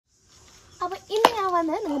അപ്പോൾ ഇന്ന് ഞാൻ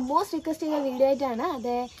വന്നത് നിങ്ങൾ മോസ്റ്റ് റിക്വസ്റ്റ് ചെയ്യുന്ന വീഡിയോ ആയിട്ടാണ്.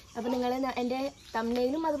 അതെ, അപ്പോൾ നിങ്ങൾ എൻ്റെ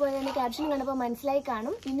തംബ്നെയിലും അതുപോലെ തന്നെ ക്യാപ്ഷനും കണ്ടപ്പോൾ മനസ്സിലായി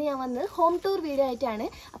കാണും. ഇന്ന് ഞാൻ വന്നത് ഹോം ടൂർ വീഡിയോ ആയിട്ടാണ്.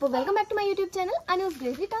 അപ്പോൾ welcome back to my YouTube channel Anu's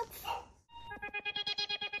Gracy talks.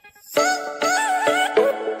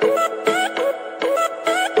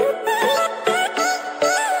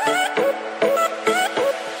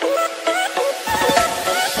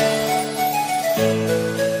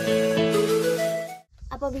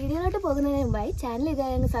 അപ്പോൾ വീഡിയോയിലോട്ട് പോകുന്നതിന് മുമ്പായി ചാനൽ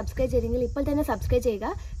ഇതായിരുന്നു സബ്സ്ക്രൈബ് ചെയ്തെങ്കിൽ ഇപ്പോൾ തന്നെ സബ്സ്ക്രൈബ് ചെയ്യുക.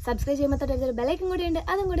 സബ്സ്ക്രൈബ് ചെയ്യുമ്പോൾ തൊട്ടടുത്തൊരു ബെലൈക്കൻ കൂടി ഉണ്ട്,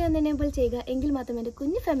 അതും കൂടി ഒന്ന് എനേബിൾ ചെയ്യുക. എങ്കിൽ മാത്രമേ എൻ്റെ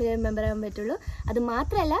കുഞ്ഞു ഫാമിലി മെമ്പർ ആകാൻ പറ്റുള്ളൂ. അത്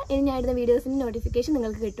മാത്രമല്ല, ഇനി ഞാൻ ഇടുന്ന വീഡിയോസിൻ്റെ നോട്ടിഫിക്കേഷൻ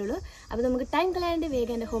നിങ്ങൾക്ക് കിട്ടുള്ളൂ. അപ്പോൾ നമുക്ക് ടൈം കളയാണ്ട്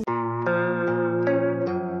വേഗം എൻ്റെ home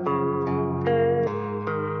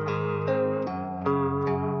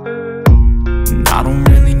I don't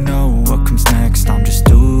really know what comes next. I'm just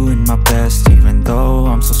doing my best, even though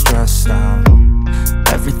I'm so stressed out.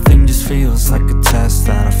 Everything just feels like a test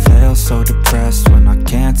that I fail, so depressed when I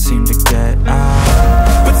can't seem to get out.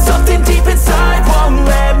 But something deep inside won't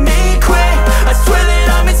let me quit. I swear that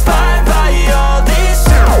I'm inspired by all this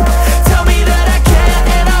shit. Tell me that I can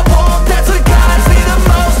and I won't. That's what guides me the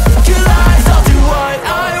most. You lies, I'll do what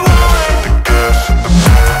I want.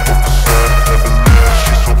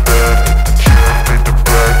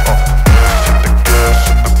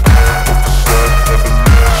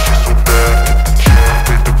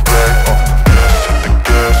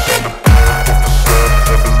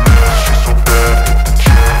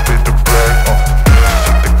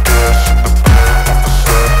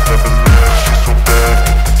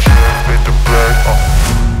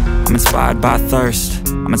 Inspired by thirst,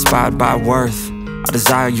 I'm inspired by worth. I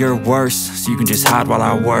desire your worst, so you can just hide while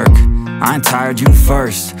I work. I ain't tired, you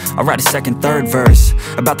first. I'll write a second, third verse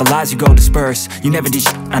about the lies you go disperse. You never did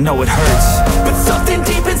shit, I know it hurts. But something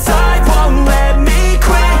deep inside won't let me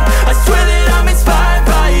quit. I swear that I'm inspired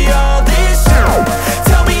by all this shit.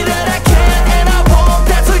 Tell me that I can and I won't.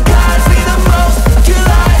 That's what guides me the most. You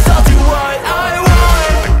lies, I'll do what I want.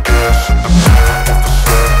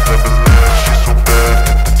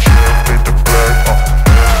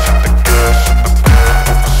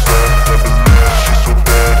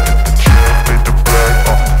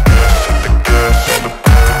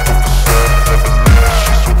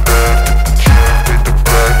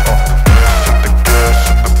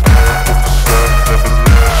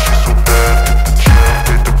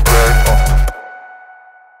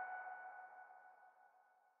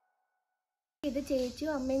 ഇത്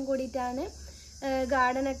ചേച്ചിയും അമ്മയും കൂടിയിട്ടാണ്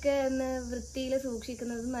ഗാർഡനൊക്കെ ഒന്ന് വൃത്തിയിൽ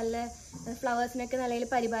സൂക്ഷിക്കുന്നതും നല്ല ഫ്ലവേഴ്സിനൊക്കെ നല്ല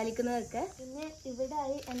പരിപാലിക്കുന്നതൊക്കെ. പിന്നെ ഇവിടെ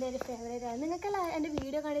ആയി എൻ്റെ ഒരു ഫേവറേറ്റ് ആണ്. നിങ്ങൾക്കെല്ലാം എൻ്റെ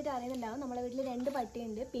വീഡിയോ കണ്ടിട്ട് അറിയുന്നുണ്ടാവും. നമ്മളെ വീട്ടിൽ 2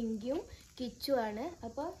 പട്ടിയുണ്ട്, പിങ്കിയും കിച്ചും ആണ്.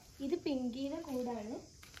 അപ്പോൾ ഇത് പിങ്കിയുടെ കൂടാണ്.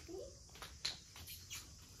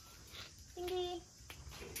 പിങ്കി,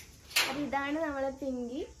 അപ്പോൾ ഇതാണ് നമ്മളെ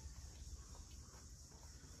പിങ്കി.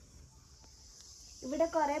 ഇവിടെ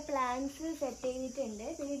കുറേ പ്ലാന്റ്സ് സെറ്റ് ചെയ്തിട്ടുണ്ട്.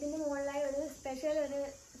 പിന്നെ ഇതിൻ്റെ മുകളിലായി ഒരു സ്പെഷ്യൽ ഒരു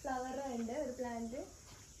ഫ്ലവർ ഉണ്ട്, ഒരു പ്ലാന്റ്.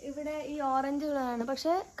 ഇവിടെ ഈ ഓറഞ്ച് കളറാണ്,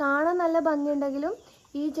 പക്ഷെ കാണാൻ നല്ല ഭംഗിയുണ്ടെങ്കിലും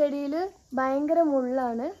ഈ ചെടിയിൽ ഭയങ്കര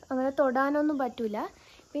മുള്ളാണ്, അങ്ങനെ തൊടാനൊന്നും പറ്റില്ല.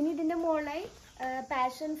 പിന്നെ ഇതിൻ്റെ മുകളിലായി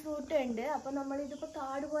പാഷൻ ഫ്രൂട്ട് ഉണ്ട്. അപ്പോൾ നമ്മളിതിപ്പോൾ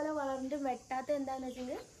കാട് പോലെ വളർന്നിട്ട് വെട്ടാത്ത എന്താണെന്ന്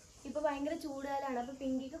വെച്ചെങ്കിൽ ഇപ്പോൾ ഭയങ്കര ചൂടുകാലമാണ്. അപ്പോൾ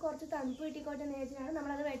പിങ്കിക്ക് കുറച്ച് തണുപ്പ് കിട്ടിക്കോട്ടെ എന്ന് വെച്ചിട്ടാണ്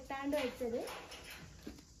നമ്മളത് വെട്ടാണ്ട് വെച്ചത്.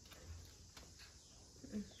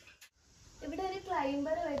 ഇവിടെ ഒരു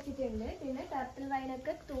ക്ലൈംബർ വെച്ചിട്ടുണ്ട്. പിന്നെ ടർട്ടിൽ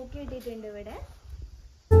വൈനൊക്കെ തൂക്കി ഇട്ടിട്ടുണ്ട് ഇവിടെ.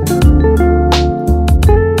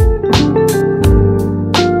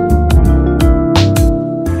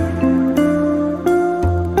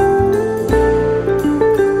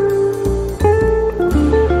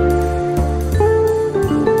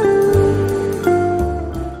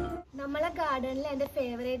 നമ്മളെ ഗാർഡനിൽ എൻ്റെ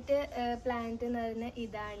ഫേവറേറ്റ് പ്ലാന്റ് എന്ന് പറയുന്നത്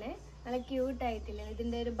ഇതാണ്. നല്ല ക്യൂട്ടായിട്ടില്ല.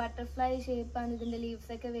 ഇതിൻ്റെ ഒരു ബട്ടർഫ്ലൈ ഷേപ്പാണ് ഇതിൻ്റെ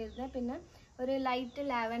ലീവ്സൊക്കെ വരുന്നത്. പിന്നെ ഒരു ലൈറ്റ്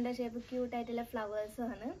ലാവൻഡർ ഷേപ്പ് ക്യൂട്ടായിട്ടുള്ള ഫ്ലവേഴ്സും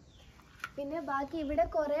ആണ്. പിന്നെ ബാക്കി ഇവിടെ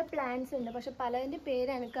കുറേ പ്ലാന്റ്സ് ഉണ്ട്, പക്ഷെ പലതിൻ്റെ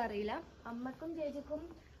പേര് എനിക്കറിയില്ല. അമ്മക്കും ചേച്ചിക്കും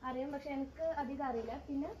അറിയാം, പക്ഷെ എനിക്ക് അധികം അറിയില്ല.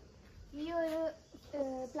 പിന്നെ ഈ ഒരു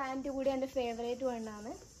പ്ലാന്റ് കൂടി എൻ്റെ ഫേവറേറ്റ്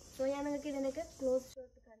വേണ്ടാണ്. സോ ഞാൻ നിങ്ങൾക്ക് ഇതിൻ്റെയൊക്കെ ക്ലോസ്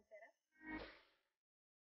ഷോട്ട് കാണിച്ചു തരാം.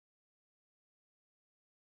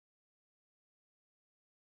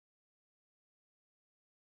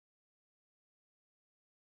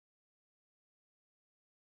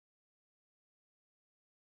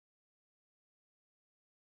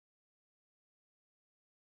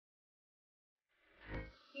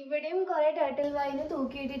 ഇവിടെയും കുറേ ടർട്ടിൽ വൈന്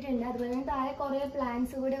തൂക്കിയിട്ടിട്ടുണ്ട്. അതുപോലെ തന്നെ താഴെ കുറേ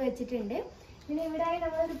പ്ലാന്റ്സ് കൂടി വെച്ചിട്ടുണ്ട്. പിന്നെ ഇവിടെ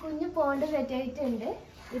നമ്മളൊരു കുഞ്ഞു പോണ്ട് സെറ്റ് ആയിട്ടുണ്ട്.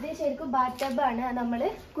 ഇത് ശരിക്കും ബാറ്റബാണ്, നമ്മൾ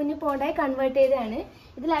കുഞ്ഞു പോണ്ടായി കൺവേർട്ട് ചെയ്തതാണ്.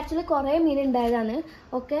 ഇതിൽ ആക്ച്വലി കുറേ മീൻ ഉണ്ടായതാണ്,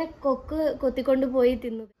 ഒക്കെ കൊക്ക് കൊത്തിക്കൊണ്ട് പോയി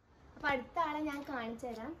തിന്നു. അപ്പോൾ അടുത്ത ആളെ ഞാൻ കാണിച്ചു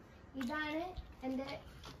തരാം. ഇതാണ് എൻ്റെ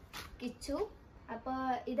കിച്ചു. അപ്പോൾ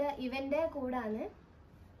ഇത് ഇവൻ്റെ കൂടാണ്.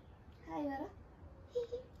 ഹായ് പറ.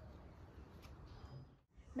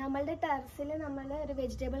 നമ്മളുടെ ടെറസിൽ നമ്മൾ ഒരു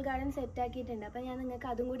വെജിറ്റബിൾ ഗാർഡൻ സെറ്റ് ആക്കിയിട്ടുണ്ട്. അപ്പോൾ ഞാൻ നിങ്ങൾക്ക്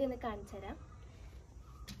അതും കൂടി ഒന്ന് കാണിച്ചു തരാം.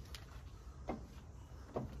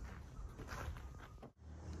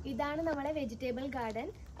 ഇതാണ് നമ്മളെ വെജിറ്റബിൾ ഗാർഡൻ.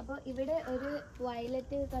 അപ്പോൾ ഇവിടെ ഒരു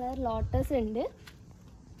വയലറ്റ് കളർ ലോട്ടസ് ഉണ്ട്.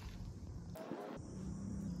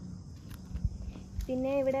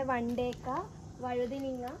 പിന്നെ ഇവിടെ വണ്ടേക്ക,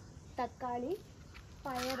 വഴുതിനിങ്ങ, തക്കാളി,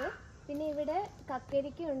 പയർ, പിന്നെ ഇവിടെ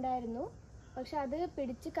കക്കരിക്ക ഉണ്ടായിരുന്നു. പക്ഷെ അത്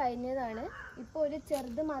പിടിച്ച് കഴിഞ്ഞതാണ്. ഇപ്പോൾ ഒരു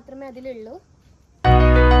ചെറുത് മാത്രമേ അതിലുള്ളൂ.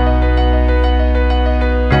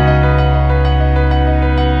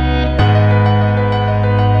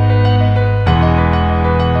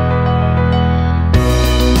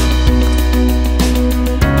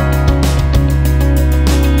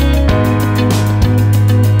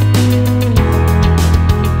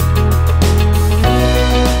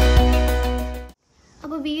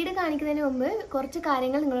 കുറച്ച്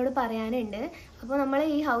കാര്യങ്ങൾ നിങ്ങളോട് പറയാനുണ്ട്. അപ്പോൾ നമ്മൾ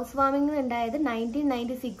ഈ ഹൗസ് വാമിംഗ് ഉണ്ടായത്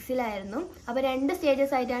 1996-ലായിരുന്നു. അപ്പോൾ 2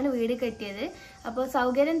 സ്റ്റേജസ് ആയിട്ടാണ് വീട് കെട്ടിയത്. അപ്പോൾ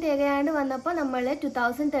സൗകര്യം തികയാണ്ട് വന്നപ്പോൾ നമ്മൾ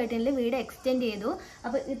 2013 വീട് എക്സ്റ്റെൻഡ് ചെയ്തു.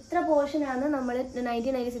 അപ്പോൾ ഇത്ര പോർഷനാണ് നമ്മൾ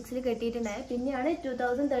 1996 കെട്ടിയിട്ടുണ്ടായത്. പിന്നെയാണ്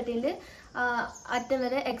 2013 അറ്റം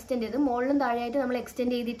വരെ എക്സ്റ്റെൻഡ് ചെയ്തു. മുകളിലും താഴെയായിട്ട് നമ്മൾ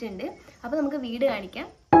എക്സ്റ്റെൻഡ് ചെയ്തിട്ടുണ്ട്. അപ്പോൾ നമുക്ക് വീട് കാണിക്കാം.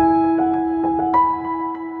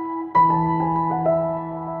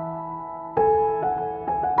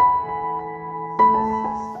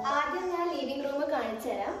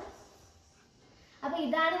 അപ്പോൾ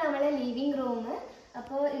ഇതാണ് നമ്മളെ ലിവിംഗ് റൂം.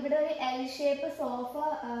 അപ്പോൾ ഇവിടെ ഒരു എൽ ഷേപ്പ് സോഫ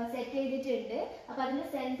സെറ്റ് ചെയ്തിട്ടുണ്ട്. അപ്പോൾ അതിൻ്റെ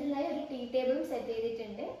സെൻറ്ററിലായി ഒരു ടീ ടേബിളും സെറ്റ്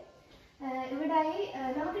ചെയ്തിട്ടുണ്ട്. ഇവിടായി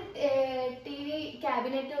നമുക്ക് TV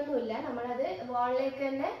ക്യാബിനറ്റ് ഒന്നുമില്ല. നമ്മളത് വാളിലേക്ക്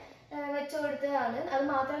തന്നെ വെച്ചു കൊടുത്തതാണ്. അത്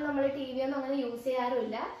മാത്രമല്ല നമ്മൾ TV ഒന്നും അങ്ങനെ യൂസ്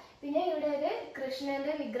ചെയ്യാറുമില്ല. പിന്നെ ഇവിടെ ഒരു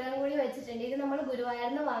കൃഷ്ണന്റെ വിഗ്രഹം കൂടി വെച്ചിട്ടുണ്ട്. ഇത് നമ്മൾ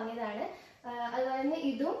ഗുരുവായൂരിന്ന് വാങ്ങിയതാണ്. അതുപോലെ തന്നെ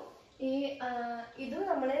ഇതും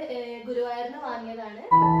നമ്മൾ ഗുരുവായൂരിന്ന് വാങ്ങിയതാണ്.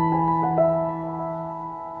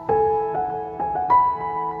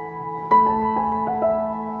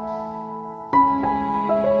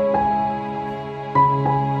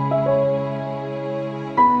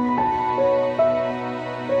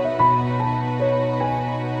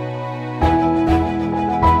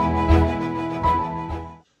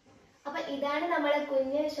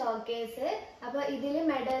 ഷോക്കേസ്. അപ്പോൾ ഇതിൽ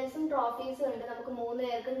മെഡൽസും ട്രോഫീസും ഉണ്ട്. നമുക്ക് 3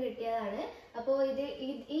 പേർക്കും കിട്ടിയതാണ്. അപ്പോൾ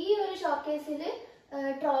ഈ ഒരു ഷോക്കേസിൽ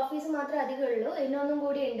ട്രോഫീസ് മാത്രമേ അധികം ഉള്ളൂ. ഇതിനൊന്നും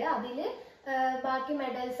കൂടി ഉണ്ട്. അതിൽ ബാക്കി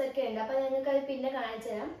മെഡൽസ് ഒക്കെ ഉണ്ട്. അപ്പോൾ ഞങ്ങൾക്ക് അത് പിന്നെ കാണിച്ചു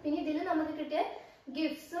തരാം. പിന്നെ ഇതിൽ നമുക്ക് കിട്ടിയ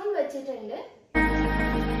ഗിഫ്റ്റ്സും വെച്ചിട്ടുണ്ട്.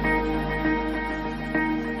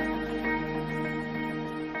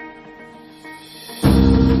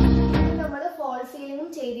 നമ്മൾ ഫോൾ സീലിംഗും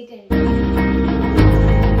ചെയ്തിട്ടുണ്ട്.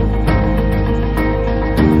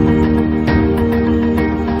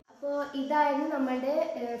 ഇതായിരുന്നു നമ്മുടെ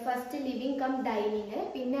ഫസ്റ്റ് ലിവിംഗ് കം ഡൈനിങ്.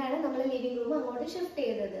 പിന്നെയാണ് നമ്മൾ ലിവിംഗ് റൂം അങ്ങോട്ട് ഷിഫ്റ്റ്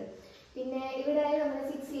ചെയ്തത്. പിന്നെ ഇവിടെ നമ്മൾ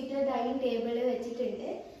 6 സീറ്റർ ഡൈനിങ് ടേബിൾ വെച്ചിട്ടുണ്ട്.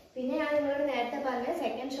 പിന്നെ ഞാൻ നിങ്ങളോട് നേരത്തെ പറഞ്ഞ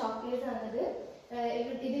സെക്കൻഡ് ഷോക്കേസ് ആണത്.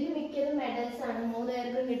 ഇതിൽ മിക്കതും മെഡൽസ് ആണ്. 3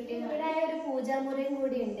 പേർക്കും കിട്ടിയത്. ഇവിടെ ഒരു പൂജാമുറിയും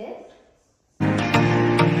കൂടി ഉണ്ട്.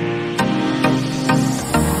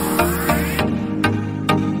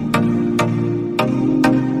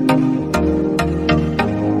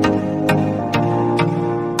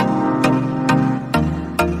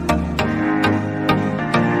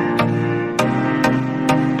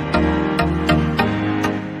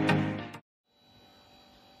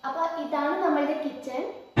 ഇതാണ് നമ്മളുടെ കിച്ചൺ.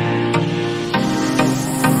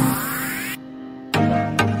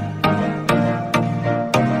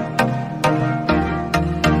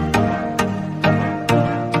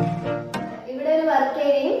 ഇവിടെ ഒരു വർക്ക്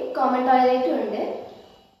ഏരിയയും കോമൺ ടോയ്ലറ്റും ഉണ്ട്.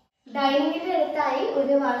 ഡൈനിങ്ങിന്റെ അടുത്തായി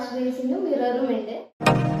ഒരു വാഷ് ബേസിനും മിററും ഉണ്ട്.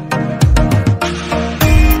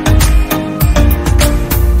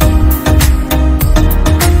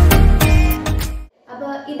 അപ്പൊ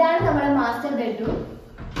ഇതാണ് നമ്മുടെ മാസ്റ്റർ ബെഡ്റൂം.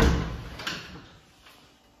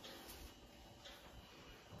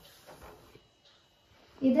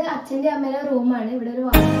 ഇത് അച്ഛൻ്റെ അമ്മയുടെ റൂമാണ്. ഇവിടെ ഒരു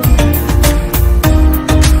വാഷ്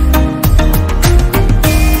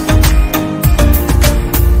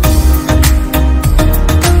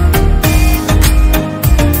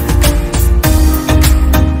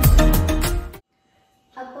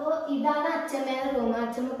അപ്പോൾ ഇതാണ് അച്ഛമ്മയുടെ റൂം.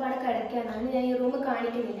 അച്ഛമ്മപ്പാടെ കിടക്കുകയാണ്. ഞാൻ ഈ റൂം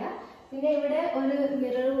കാണിക്കുന്നില്ല. പിന്നെ ഇവിടെ ഒരു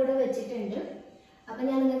മിറർ കൂടെ വെച്ചിട്ടുണ്ട്. അപ്പം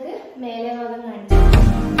ഞാൻ നിങ്ങൾക്ക് മേലെ ഭാഗം കാണിച്ചു.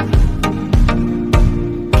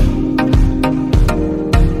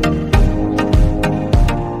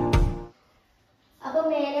 അപ്പോൾ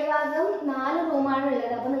മേലെ ഭാഗം 4 റൂമാണ്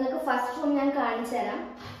ഉള്ളത്. അപ്പോൾ നിങ്ങൾക്ക് ഫസ്റ്റ് റൂം ഞാൻ കാണിച്ചു തരാം.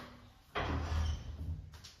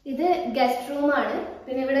 ഇത് ഗസ്റ്റ് റൂമാണ്.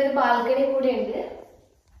 പിന്നെ ഇവിടെ ഒരു ബാൽക്കണി കൂടി ഉണ്ട്.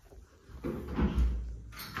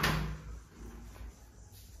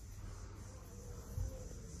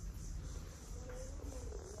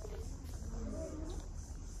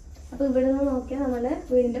 അപ്പോൾ ഇവിടെ നിന്ന് നോക്കിയാൽ നമ്മുടെ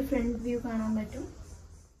വീടിൻ്റെ ഫ്രണ്ട് വ്യൂ കാണാൻ പറ്റും.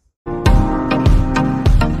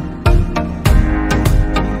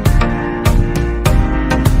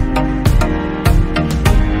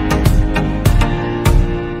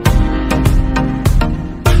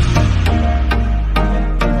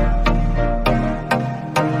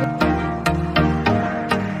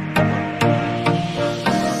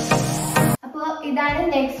 അപ്പോൾ ഇതാണ്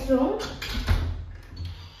നെക്സ്റ്റ് റൂം.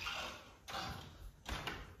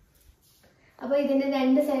 അപ്പോൾ ഇതിന്റെ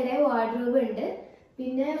രണ്ട് സൈഡായി വാർഡ്രോബ് ഉണ്ട്.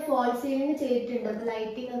 പിന്നെ ഫോൾ സീലിംഗ് ചെയ്തിട്ടുണ്ട്. അപ്പോൾ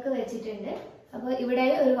ലൈറ്റിംഗ് ഒക്കെ വെച്ചിട്ടുണ്ട്. അപ്പോൾ ഇവിടെ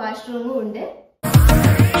ഒരു വാഷ്റൂമും ഉണ്ട്.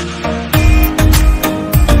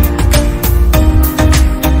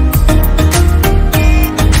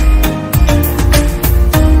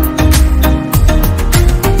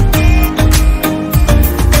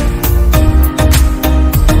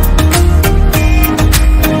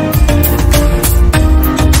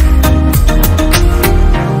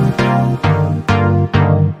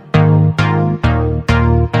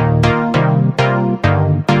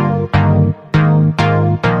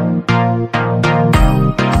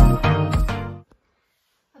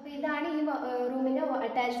 റൂമിന്റെ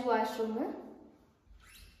അറ്റാച്ച്ഡ് വാഷ്റൂം.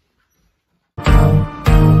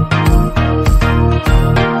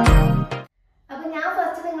 അപ്പൊ ഞാൻ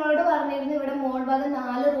ഫസ്റ്റ് നിങ്ങളോട് പറഞ്ഞിരുന്നു ഇവിടെ മോൾ ഭാഗം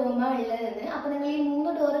 4 റൂമാണ് ഉള്ളതെന്ന്. അപ്പൊ നിങ്ങൾ ഈ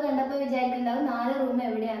 3 ഡോറ് കണ്ടപ്പോൾ വിചാരിക്കുന്നുണ്ടാവും 4 റൂം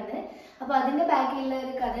എവിടെയാന്ന്. അപ്പൊ അതിന്റെ ബാക്കിലുള്ള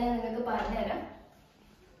ഒരു കഥ ഞാൻ നിങ്ങൾക്ക് പറഞ്ഞുതരാം.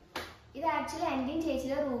 ഇത് ആക്ച്വലി എന്റെയും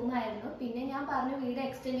ചേച്ചിയുടെ റൂമായിരുന്നു. പിന്നെ ഞാൻ പറഞ്ഞു വീട്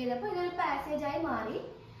എക്സ്റ്റെൻഡ് ചെയ്തപ്പോൾ ഇതൊരു പാസേജ് ആയി മാറി.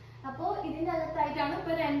 അപ്പോൾ ഇതിൻ്റെ അകത്തായിട്ടാണ്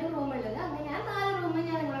ഇപ്പോൾ 2 റൂം ഉള്ളത്. അങ്ങനെ ഞാൻ 4 റൂം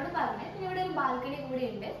ഞാൻ നിങ്ങളോട് പറഞ്ഞത്. പിന്നെ ഇവിടെ ഒരു ബാൽക്കണി കൂടി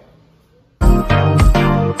ഉണ്ട്.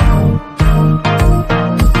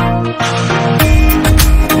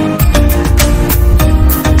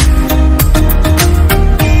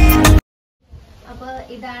 അപ്പോൾ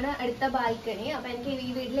ഇതാണ് അടുത്ത ബാൽക്കണി. അപ്പോൾ എനിക്ക്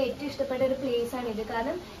ഈ വീട്ടിൽ ഏറ്റവും ഇഷ്ടപ്പെട്ട ഒരു പ്ലേസ് ആണ് ഇത്.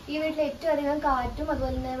 കാരണം ഈ വീട്ടിൽ ഏറ്റവും അധികം കാറ്റും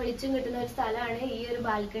അതുപോലെ തന്നെ വെളിച്ചം കിട്ടുന്ന ഒരു സ്ഥലമാണ് ഈ ഒരു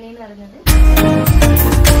ബാൽക്കണി എന്ന് പറയുന്നത്.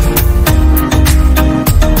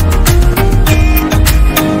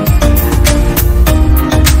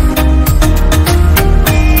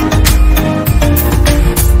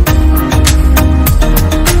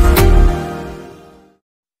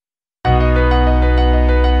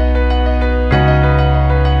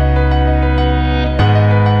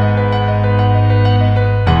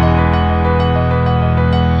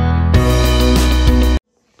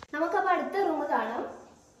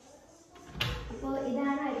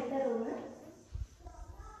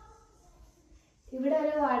 ഇവിടെ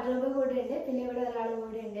ഒരു വാർഡ്രോബ് കൂടെ ഉണ്ട്. പിന്നെ ഇവിടെ ഒരാൾ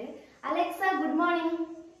കൂടെ ഉണ്ട്. Alexa good morning.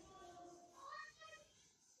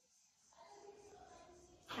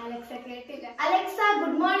 അലക്സ കേട്ടില്ല. Alexa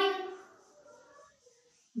good morning.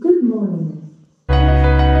 Good morning.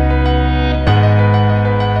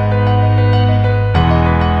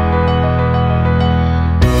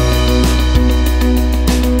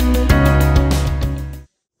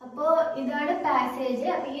 ഇതാണ് പാസേജ്.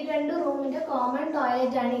 അപ്പൊ ഈ 2 റൂമിന്റെ കോമൺ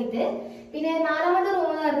ടോയ്ലറ്റ് ആണ് ഇത്. പിന്നെ 4ാമത്തെ റൂം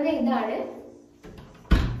എന്ന് പറയുന്നത് ഇതാണ്.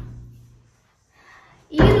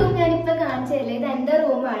 ഈ റൂം ഞാനിപ്പോ കാണിച്ചതല്ലേ, ഇത് എന്റെ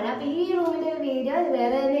റൂമാണ്. അപ്പൊ ഈ റൂമിന്റെ വീഡിയോ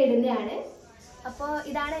വേറെ തന്നെ ഇടുന്നതാണ്. അപ്പോൾ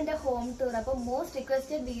ഇതാണ് എൻ്റെ ഹോം ടൂർ. അപ്പോൾ മോസ്റ്റ്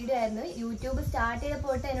റിക്വസ്റ്റഡ് വീഡിയോ ആയിരുന്നു. യൂട്യൂബ് സ്റ്റാർട്ട്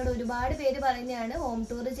ചെയ്തപ്പോട്ട് എന്നോട് ഒരുപാട് പേര് പറയുന്നതാണ് ഹോം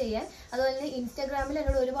ടൂർ ചെയ്യാൻ. അതുപോലെ തന്നെ ഇൻസ്റ്റാഗ്രാമിൽ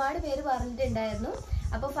എന്നോട് ഒരുപാട് പേര് പറഞ്ഞിട്ടുണ്ടായിരുന്നു.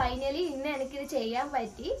 അപ്പോൾ ഫൈനലി ഇന്ന് എനിക്കിത് ചെയ്യാൻ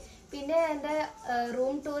പറ്റി. പിന്നെ എൻ്റെ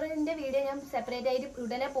റൂം ടൂറിൻ്റെ വീഡിയോ ഞാൻ സെപ്പറേറ്റ് ആയിട്ട്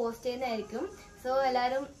ഉടനെ പോസ്റ്റ് ചെയ്യുന്നതായിരിക്കും. സോ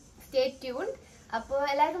എല്ലാവരും സ്റ്റേ ട്യൂൺഡ്. അപ്പോൾ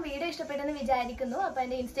എല്ലാവർക്കും വീഡിയോ ഇഷ്ടപ്പെട്ടെന്ന് വിചാരിക്കുന്നു. അപ്പോൾ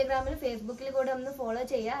എൻ്റെ ഇൻസ്റ്റാഗ്രാമിൽ ഫേസ്ബുക്കിൽ കൂടെ ഒന്ന് ഫോളോ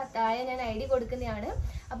ചെയ്യുക. താഴെ ഞാൻ ID കൊടുക്കുന്നതാണ്.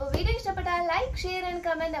 അപ്പോൾ വീഡിയോ ഇഷ്ടപ്പെട്ടാൽ ലൈക്ക് ഷെയർ ആൻഡ്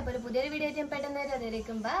കമൻറ്റ്. അപ്പോൾ ഒരു പുതിയൊരു വീഡിയോ ആയിട്ട് പെട്ടെന്ന്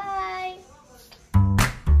അതിലേക്കും ബൈ.